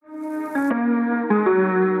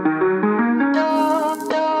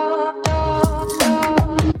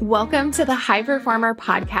Welcome to the High Performer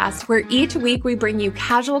Podcast, where each week we bring you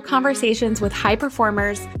casual conversations with high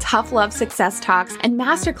performers, tough love success talks, and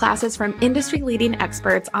masterclasses from industry-leading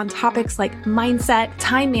experts on topics like mindset,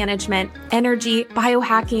 time management, energy,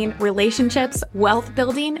 biohacking, relationships, wealth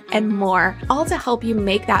building, and more, all to help you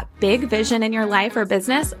make that big vision in your life or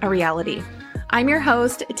business a reality. I'm your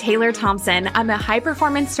host, Taylor Thompson. I'm a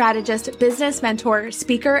high-performance strategist, business mentor,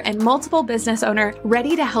 speaker, and multiple business owner,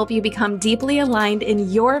 ready to help you become deeply aligned in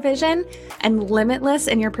your vision and limitless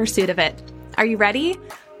in your pursuit of it. Are you ready?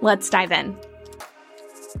 Let's dive in.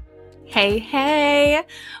 Hey.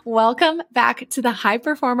 Welcome back to the High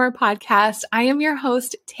Performer Podcast. I am your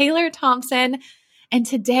host, Taylor Thompson, and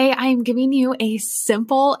today I am giving you a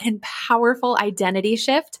simple and powerful identity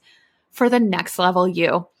shift for the next level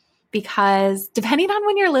you. Because depending on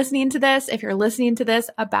when you're listening to this, if you're listening to this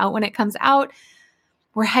about when it comes out,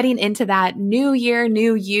 we're heading into that new year,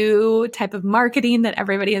 new you type of marketing that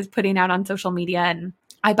everybody is putting out on social media. And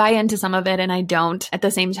I buy into some of it and I don't at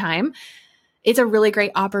the same time. It's a really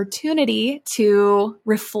great opportunity to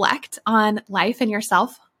reflect on life and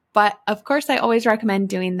yourself. But of course, I always recommend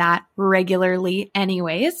doing that regularly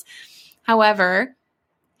anyways. However,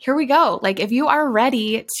 here we go. Like if you are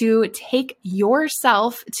ready to take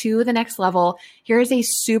yourself to the next level, here is a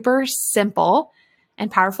super simple and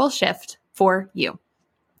powerful shift for you.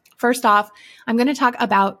 First off, I'm going to talk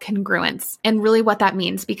about congruence and really what that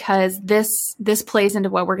means because this plays into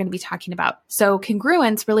what we're going to be talking about. So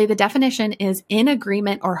congruence, really the definition is in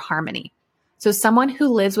agreement or harmony. So someone who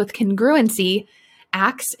lives with congruency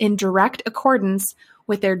acts in direct accordance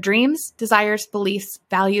with their dreams, desires, beliefs,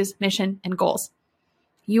 values, mission, and goals.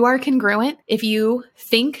 You are congruent if you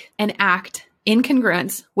think and act in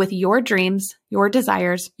congruence with your dreams, your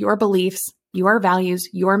desires, your beliefs, your values,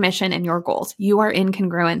 your mission, and your goals. You are in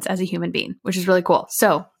congruence as a human being, which is really cool.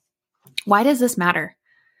 So why does this matter?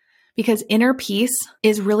 Because inner peace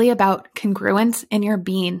is really about congruence in your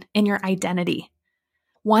being, in your identity.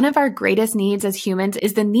 One of our greatest needs as humans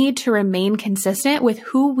is the need to remain consistent with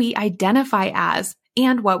who we identify as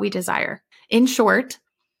and what we desire. In short,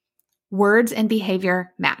 words and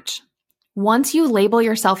behavior match. Once you label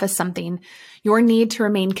yourself as something, your need to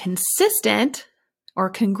remain consistent or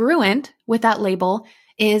congruent with that label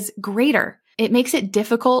is greater. It makes it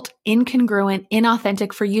difficult, incongruent,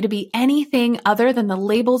 inauthentic for you to be anything other than the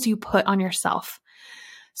labels you put on yourself.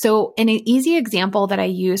 So an easy example that I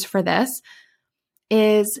use for this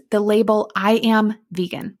is the label, I am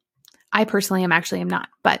vegan. I personally am not,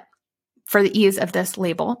 but for the ease of this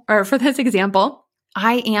label or for this example,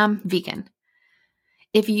 I am vegan.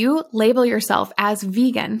 If you label yourself as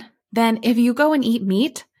vegan, then if you go and eat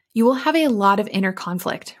meat, you will have a lot of inner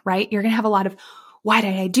conflict, right? You're going to have a lot of, why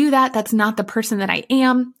did I do that? That's not the person that I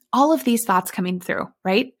am. All of these thoughts coming through,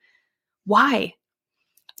 right? Why?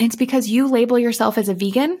 It's because you label yourself as a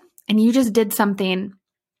vegan and you just did something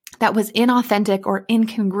that was inauthentic or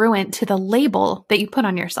incongruent to the label that you put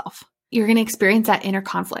on yourself. You're going to experience that inner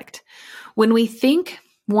conflict. When we think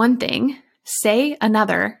one thing, say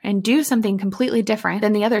another, and do something completely different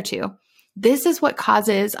than the other two, this is what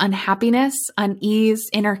causes unhappiness, unease,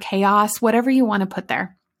 inner chaos, whatever you want to put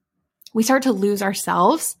there. We start to lose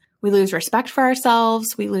ourselves. We lose respect for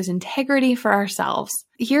ourselves. We lose integrity for ourselves.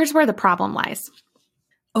 Here's where the problem lies.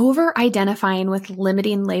 Over-identifying with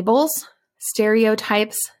limiting labels,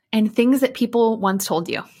 stereotypes, and things that people once told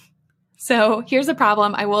you. So here's the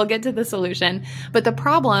problem. I will get to the solution, but the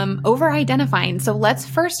problem, over-identifying. So let's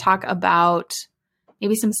first talk about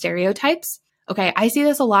maybe some stereotypes. Okay, I see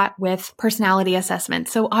this a lot with personality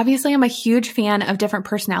assessments. So obviously I'm a huge fan of different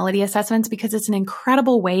personality assessments because it's an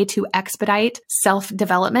incredible way to expedite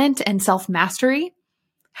self-development and self-mastery.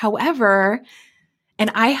 However,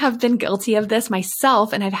 and I have been guilty of this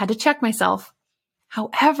myself and I've had to check myself.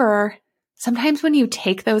 However, sometimes when you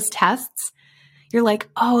take those tests, you're like,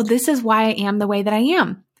 oh, this is why I am the way that I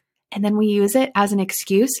am. And then we use it as an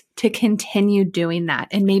excuse to continue doing that.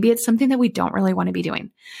 And maybe it's something that we don't really want to be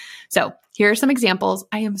doing. So here are some examples.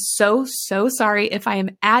 I am so sorry if I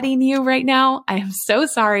am adding you right now. I am so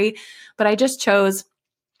sorry, but I just chose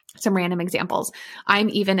some random examples. I'm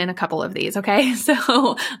even in a couple of these, okay?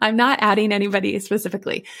 So I'm not adding anybody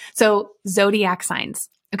specifically. So zodiac signs.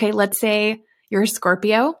 Okay, let's say you're a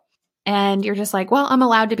Scorpio and you're just like, well, I'm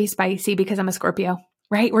allowed to be spicy because I'm a Scorpio,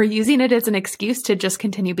 right? We're using it as an excuse to just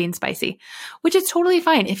continue being spicy, which is totally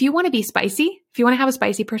fine. If you want to be spicy, if you want to have a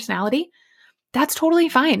spicy personality, that's totally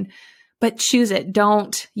fine. But choose it.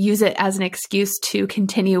 Don't use it as an excuse to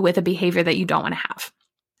continue with a behavior that you don't want to have.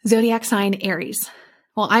 Zodiac sign Aries.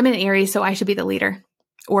 Well, I'm an Aries, so I should be the leader.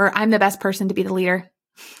 Or I'm the best person to be the leader.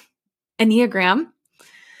 Enneagram.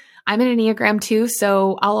 I'm an Enneagram 2,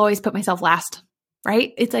 so I'll always put myself last,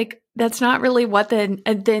 right? It's like, that's not really what the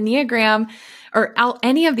Enneagram or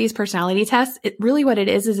any of these personality tests, really what it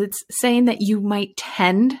is it's saying that you might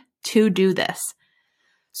tend to do this.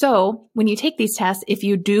 So when you take these tests, if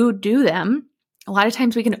you do them, a lot of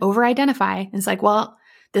times we can over-identify. And it's like, well,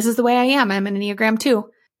 this is the way I am. I'm an Enneagram 2.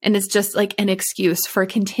 And it's just like an excuse for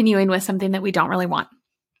continuing with something that we don't really want.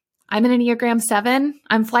 I'm an Enneagram 7.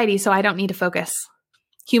 I'm flighty, so I don't need to focus.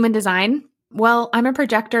 Human design. Well, I'm a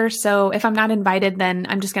projector, so if I'm not invited, then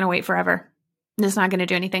I'm just going to wait forever. I'm just not going to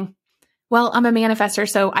do anything. Well, I'm a manifester,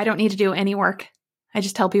 so I don't need to do any work. I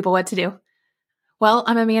just tell people what to do. Well,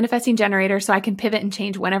 I'm a manifesting generator, so I can pivot and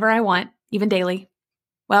change whenever I want, even daily.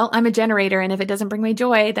 Well, I'm a generator, and if it doesn't bring me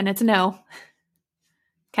joy, then it's a no.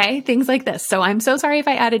 Okay, things like this. So I'm so sorry if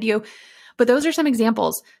I added you, but those are some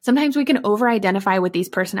examples. Sometimes we can over-identify with these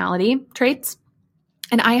personality traits.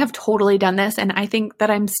 And I have totally done this, and I think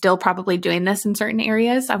that I'm still probably doing this in certain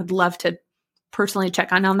areas. I would love to personally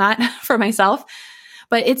check on that for myself.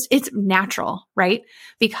 But it's natural, right?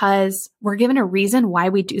 Because we're given a reason why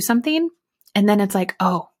we do something, and then it's like,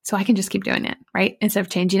 oh, so I can just keep doing it, right? Instead of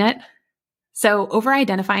changing it. So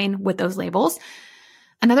over-identifying with those labels.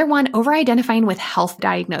 Another one, over-identifying with health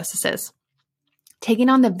diagnoses. Taking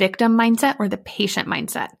on the victim mindset or the patient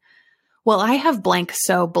mindset. Well, I have blank,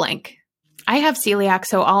 so blank. I have celiac,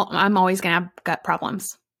 so I'm always going to have gut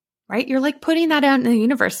problems, right? You're like putting that out in the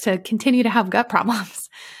universe to continue to have gut problems.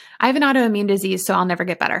 I have an autoimmune disease, so I'll never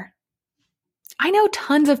get better. I know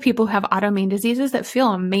tons of people who have autoimmune diseases that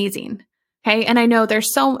feel amazing. Okay. And I know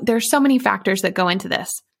there's so many factors that go into this,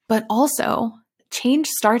 but also change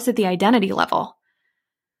starts at the identity level.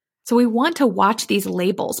 So we want to watch these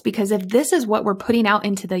labels, because if this is what we're putting out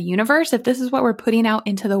into the universe, if this is what we're putting out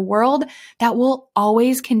into the world, that will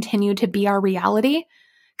always continue to be our reality.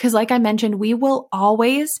 Because like I mentioned, we will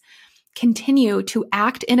always continue to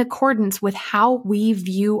act in accordance with how we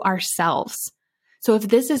view ourselves. So if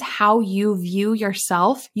this is how you view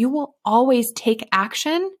yourself, you will always take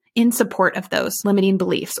action in support of those limiting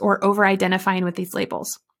beliefs or over-identifying with these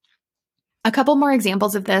labels. A couple more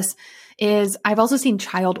examples of this is I've also seen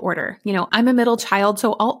child order. I'm a middle child,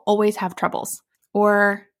 so I'll always have troubles.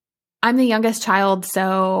 Or I'm the youngest child,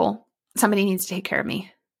 so somebody needs to take care of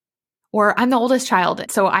me. Or I'm the oldest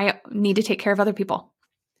child, so I need to take care of other people.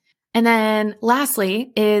 And then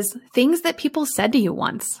lastly is things that people said to you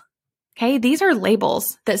once. Okay, these are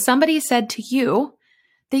labels that somebody said to you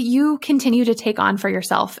that you continue to take on for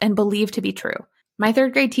yourself and believe to be true. My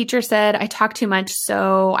third grade teacher said, I talk too much,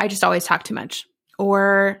 so I just always talk too much.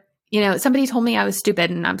 Or, somebody told me I was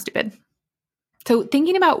stupid and I'm stupid. So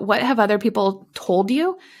thinking about what have other people told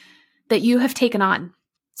you that you have taken on.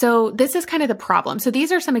 So this is kind of the problem. So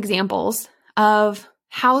these are some examples of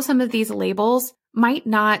how some of these labels might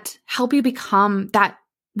not help you become that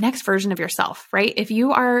next version of yourself, right? If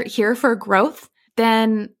you are here for growth,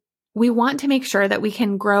 then we want to make sure that we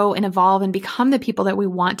can grow and evolve and become the people that we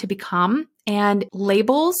want to become. And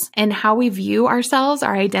labels and how we view ourselves,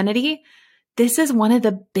 our identity, this is one of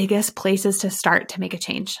the biggest places to start to make a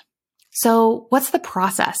change. So what's the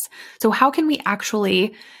process? So how can we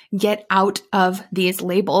actually get out of these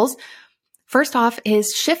labels? First off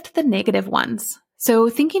is shift the negative ones. So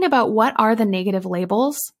thinking about what are the negative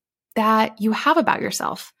labels that you have about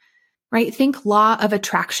yourself, right? Think law of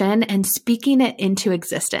attraction and speaking it into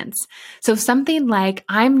existence. So something like,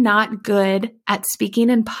 I'm not good at speaking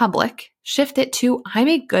in public, shift it to, I'm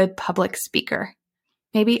a good public speaker.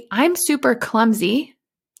 Maybe I'm super clumsy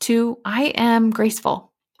to, I am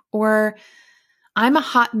graceful. Or I'm a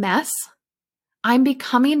hot mess. I'm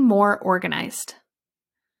becoming more organized.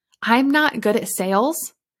 I'm not good at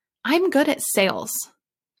sales. I'm good at sales.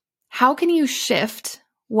 How can you shift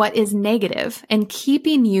what is negative and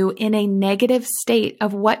keeping you in a negative state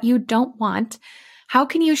of what you don't want? How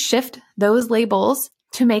can you shift those labels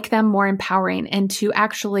to make them more empowering and to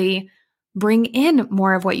actually bring in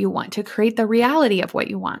more of what you want, to create the reality of what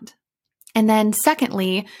you want? And then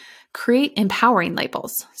secondly, create empowering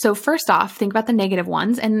labels. So first off, think about the negative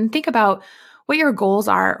ones and think about what your goals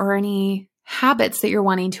are or any habits that you're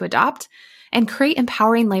wanting to adopt, and create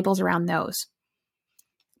empowering labels around those.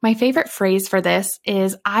 My favorite phrase for this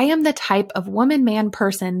is, I am the type of woman, man,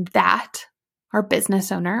 person that, or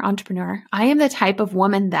business owner, entrepreneur. I am the type of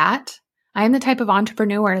woman that, I am the type of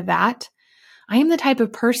entrepreneur that, I am the type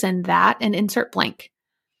of person that, and insert blank.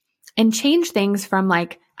 And change things from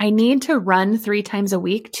like, I need to run 3 times a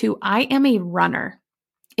week to I am a runner.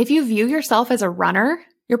 If you view yourself as a runner,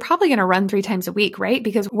 you're probably going to run 3 times a week, right?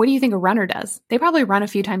 Because what do you think a runner does? They probably run a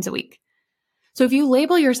few times a week. So if you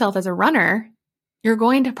label yourself as a runner, you're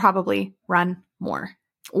going to probably run more.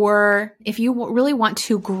 Or if you really want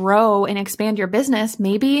to grow and expand your business,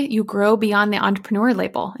 maybe you grow beyond the entrepreneur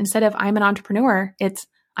label. Instead of I'm an entrepreneur, it's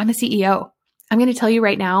I'm a CEO. I'm going to tell you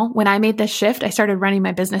right now, when I made this shift, I started running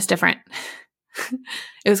my business different.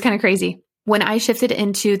 It was kind of crazy. When I shifted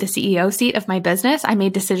into the CEO seat of my business, I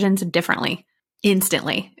made decisions differently,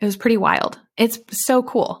 instantly. It was pretty wild. It's so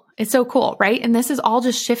cool. It's so cool, right? And this is all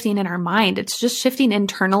just shifting in our mind. It's just shifting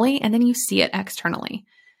internally, and then you see it externally.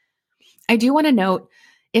 I do want to note,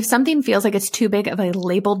 if something feels like it's too big of a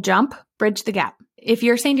label jump, bridge the gap. If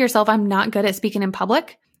you're saying to yourself, I'm not good at speaking in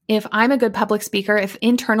public, if I'm a good public speaker, if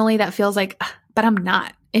internally that feels like, but I'm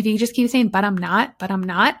not. If you just keep saying, but I'm not,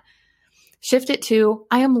 shift it to,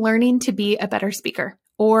 I am learning to be a better speaker.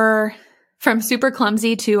 Or from super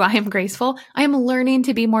clumsy to I am graceful, I am learning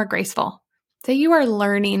to be more graceful. Say you are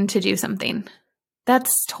learning to do something.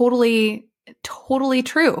 That's totally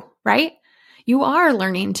true, right? You are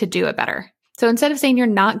learning to do it better. So instead of saying you're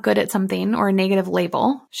not good at something or a negative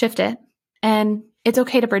label, shift it. And it's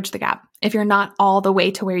okay to bridge the gap. If you're not all the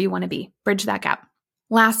way to where you want to be, bridge that gap.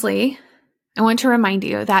 Lastly, I want to remind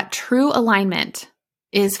you that true alignment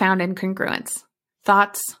is found in congruence.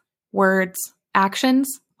 Thoughts, words,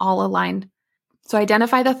 actions, all aligned. So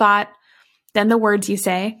identify the thought, then the words you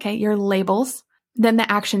say, okay, your labels, then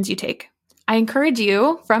the actions you take. I encourage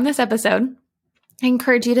you from this episode,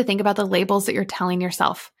 to think about the labels that you're telling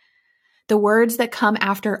yourself. The words that come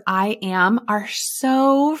after I am are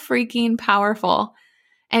so freaking powerful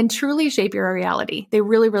and truly shape your reality. They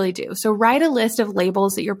really, really do. So write a list of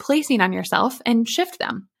labels that you're placing on yourself and shift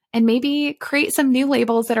them. And maybe create some new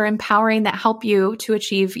labels that are empowering, that help you to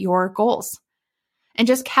achieve your goals. And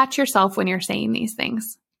just catch yourself when you're saying these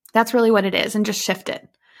things. That's really what it is. And just shift it.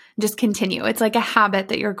 Just continue. It's like a habit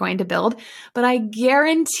that you're going to build. But I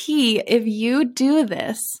guarantee if you do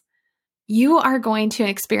this, you are going to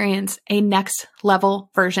experience a next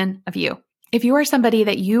level version of you. If you are somebody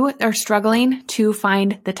that you are struggling to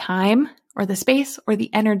find the time or the space or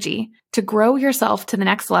the energy to grow yourself to the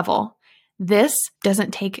next level, this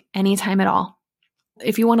doesn't take any time at all.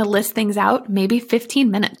 If you want to list things out, maybe 15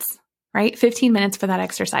 minutes, right? 15 minutes for that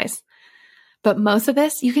exercise. But most of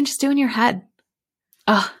this you can just do in your head.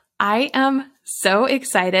 Oh, I am so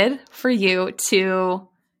excited for you to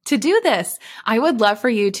do this. I would love for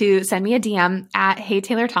you to send me a DM at Hey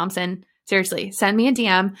Taylor Thompson. Seriously, send me a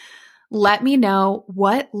DM. Let me know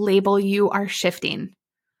what label you are shifting.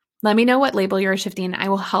 Let me know what label you're shifting. I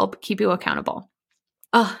will help keep you accountable.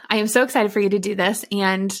 Oh, I am so excited for you to do this,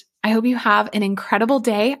 and I hope you have an incredible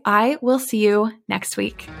day. I will see you next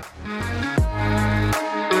week.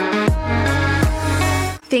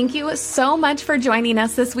 Thank you so much for joining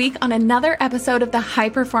us this week on another episode of the High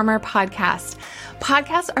Performer Podcast.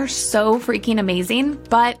 Podcasts are so freaking amazing,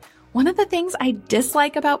 but one of the things I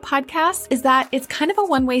dislike about podcasts is that it's kind of a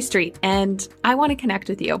one-way street, and I want to connect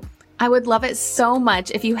with you. I would love it so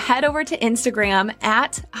much if you head over to Instagram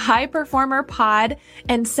at High Performer Pod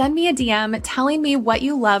and send me a DM telling me what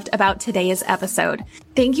you loved about today's episode.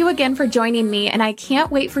 Thank you again for joining me, and I can't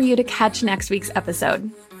wait for you to catch next week's episode.